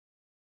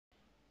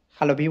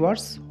Hello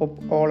viewers, hope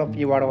all of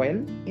you are well.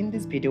 In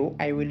this video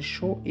I will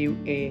show you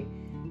a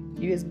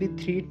USB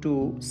 3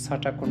 to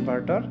SATA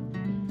converter.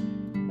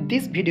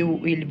 This video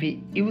will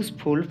be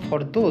useful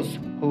for those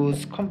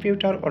whose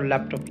computer or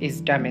laptop is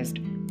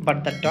damaged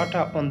but the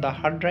data on the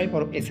hard drive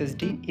or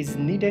SSD is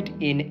needed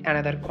in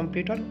another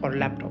computer or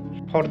laptop.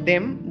 For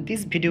them,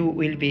 this video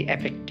will be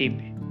effective.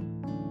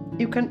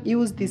 You can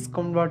use this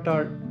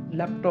converter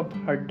laptop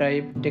hard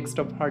drive,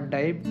 desktop hard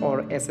drive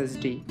or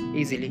SSD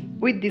easily.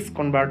 With this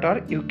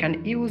converter, you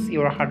can use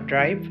your hard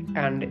drive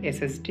and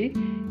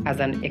SSD as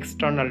an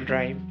external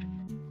drive.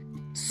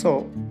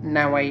 So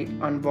now I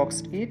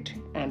unboxed it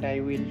and I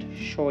will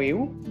show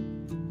you.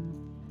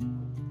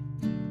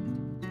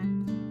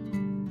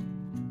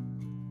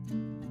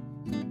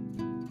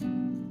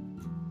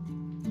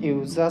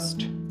 You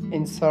just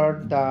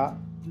insert the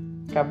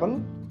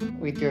cable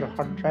with your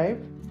hard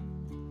drive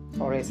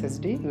or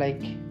SSD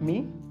like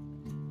me.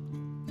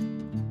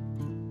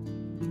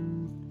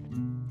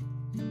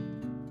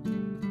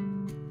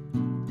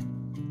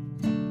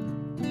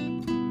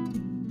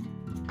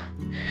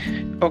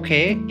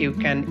 Okay, you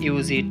can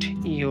use it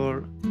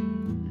your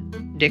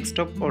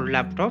desktop or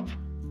laptop.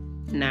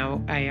 Now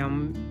I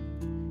am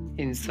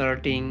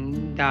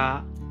inserting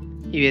the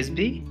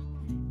USB.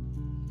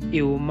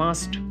 You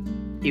must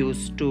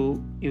use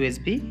 2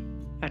 USB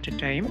at a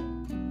time.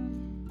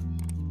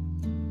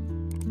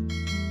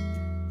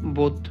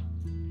 Both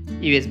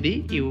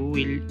USB you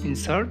will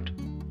insert.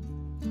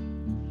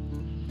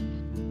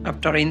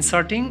 After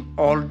inserting,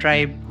 all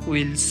drive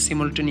will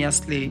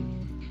simultaneously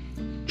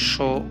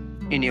show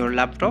in your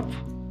laptop.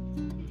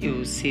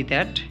 You see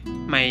that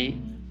my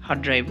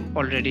hard drive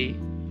already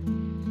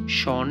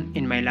shown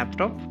in my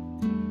laptop.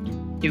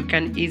 You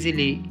can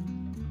easily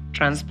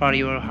transfer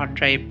your hard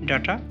drive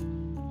data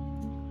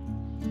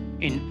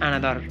in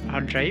another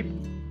hard drive.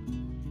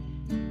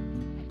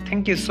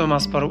 Thank you so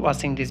much for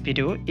watching this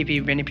video. If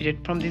you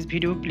benefited from this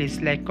video,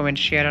 please like, comment,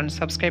 share and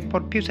subscribe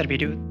for future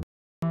videos.